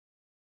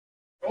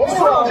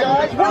So,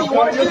 guys, what do you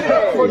want to do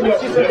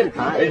today?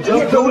 And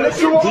just don't let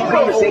you all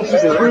know,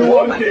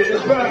 everyone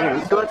is back.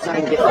 Let's go outside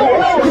and get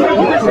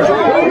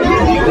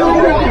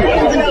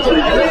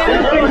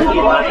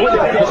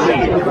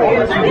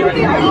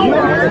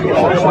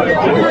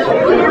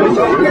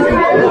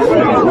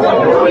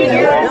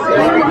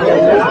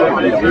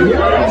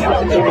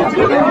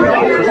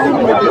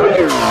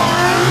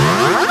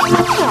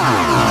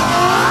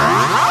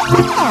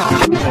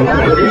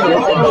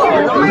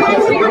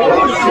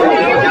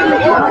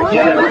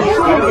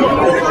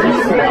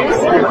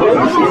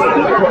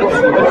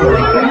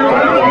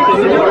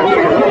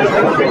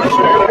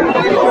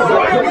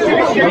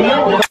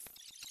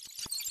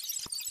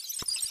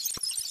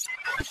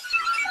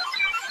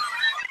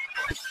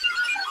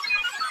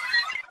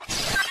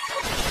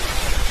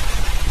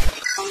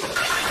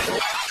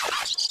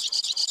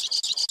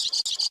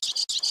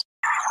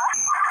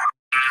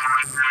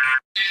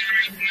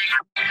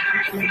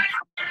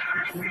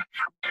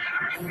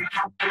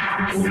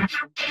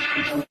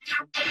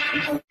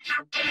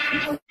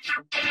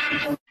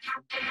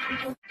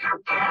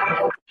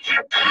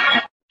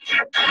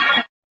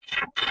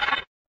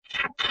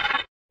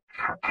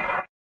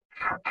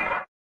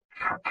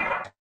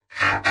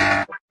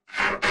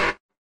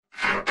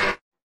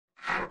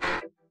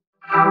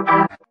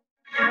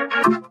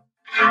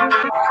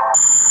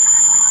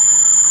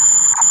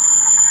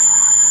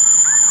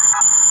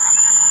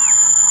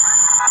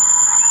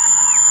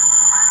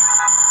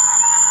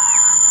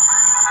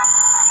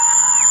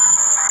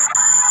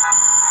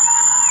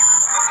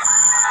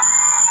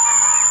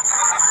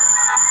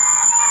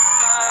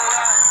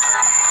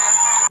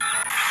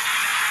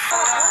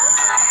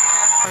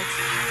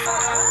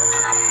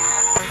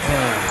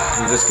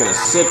I'm just gonna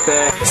sit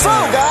back. So,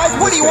 guys,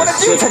 what do you want to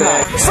do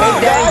tonight? So,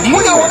 Hey, Daddy, do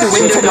you know what the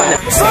window done?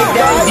 Hey,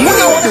 Daddy, do you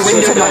know what the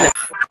window done?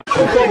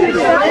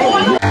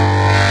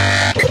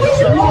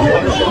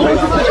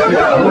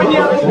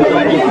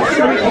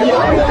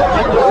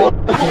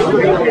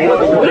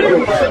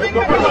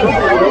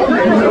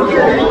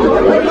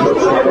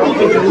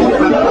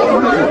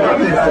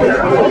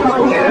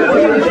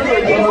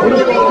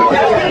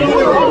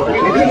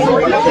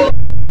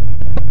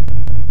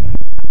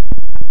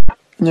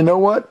 You know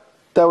what?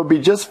 That would be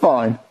just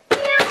fine.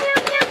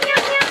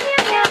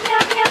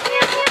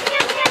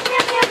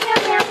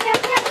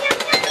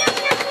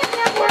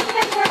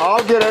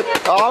 I'll get it.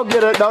 I'll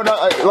get it. No.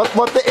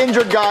 Let the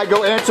injured guy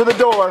go answer the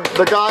door.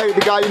 The guy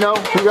you know,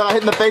 who got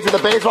hit in the face with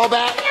a baseball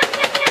bat.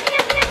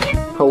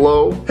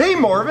 Hello? Hey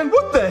Marvin,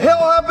 what the hell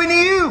happened to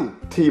you?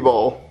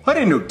 T-ball. I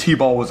didn't know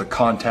T-ball was a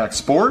contact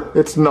sport.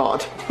 It's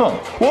not. Huh.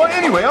 Well,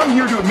 anyway, I'm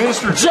here to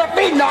administer...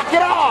 Jeffy, knock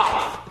it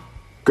off!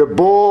 Good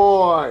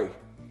boy.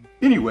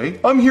 Anyway,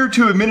 I'm here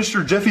to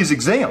administer Jeffy's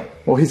exam.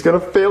 Well, he's gonna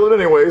fail it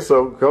anyway,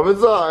 so come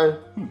inside.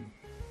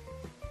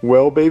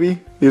 Well, baby,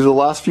 these are the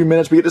last few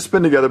minutes we get to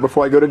spend together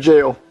before I go to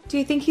jail. Do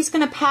you think he's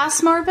gonna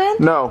pass, Marvin?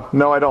 No,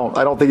 I don't.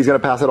 I don't think he's gonna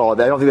pass at all. I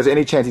don't think there's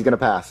any chance he's gonna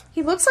pass.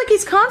 He looks like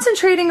he's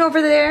concentrating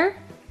over there.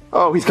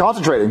 Oh, he's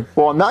concentrating.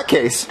 Well, in that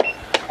case... Marvin,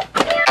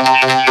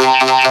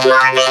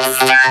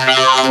 stop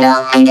it!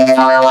 Open to the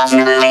door, watch the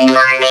movie.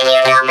 Marvin,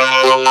 you know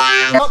better than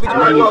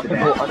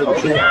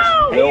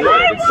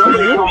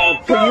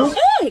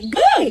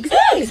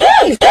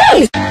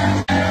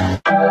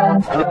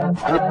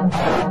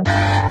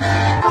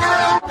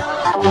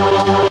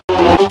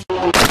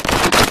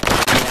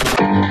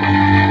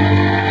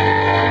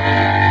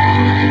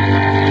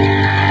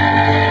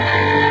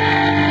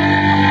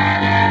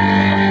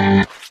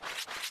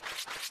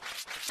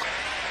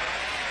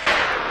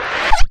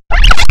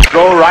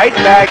Go right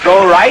back,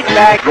 go right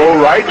back, go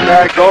right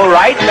back, go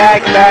right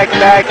back,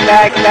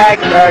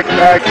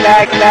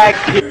 back.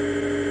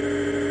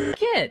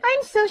 Kid.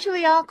 I'm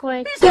socially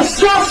awkward.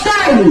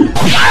 Disgusting!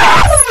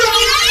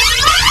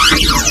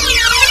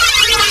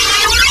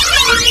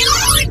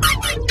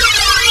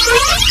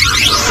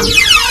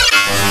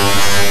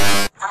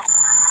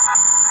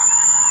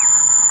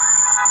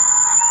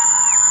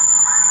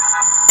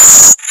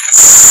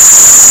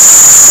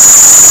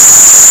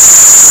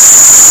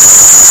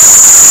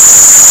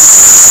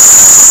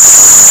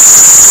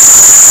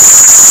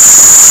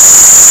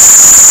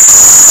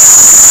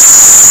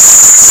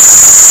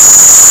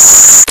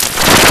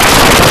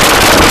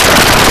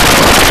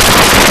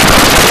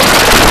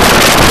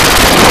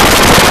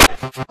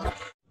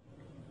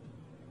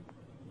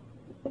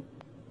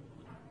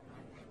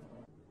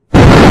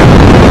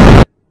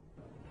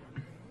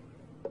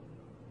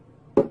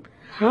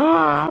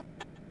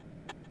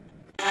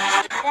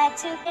 That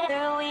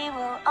together we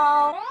will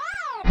all.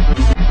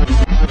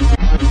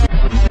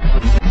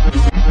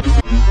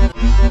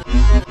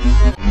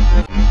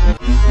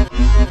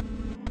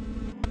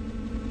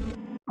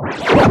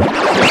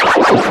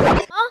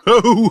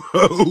 Ho,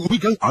 ho! We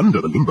go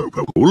under the limbo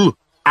pole,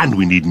 and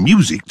we need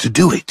music to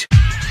do it.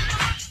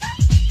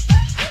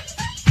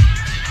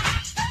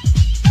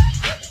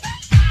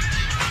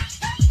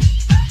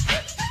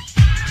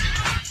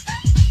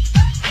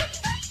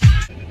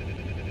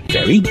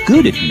 Very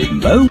good at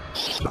limbo.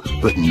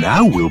 But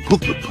now we'll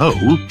put the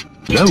pole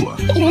Lower.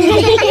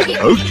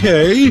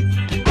 Okay.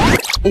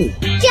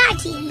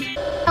 Daddy,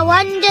 go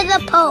under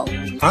the pole.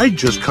 I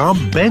just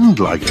can't bend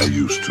like I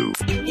used to.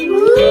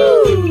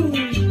 Ooh,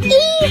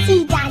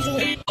 easy,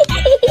 Daddy.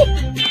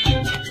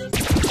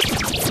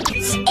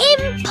 It's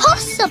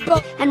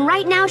impossible. And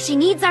right now she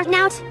needs our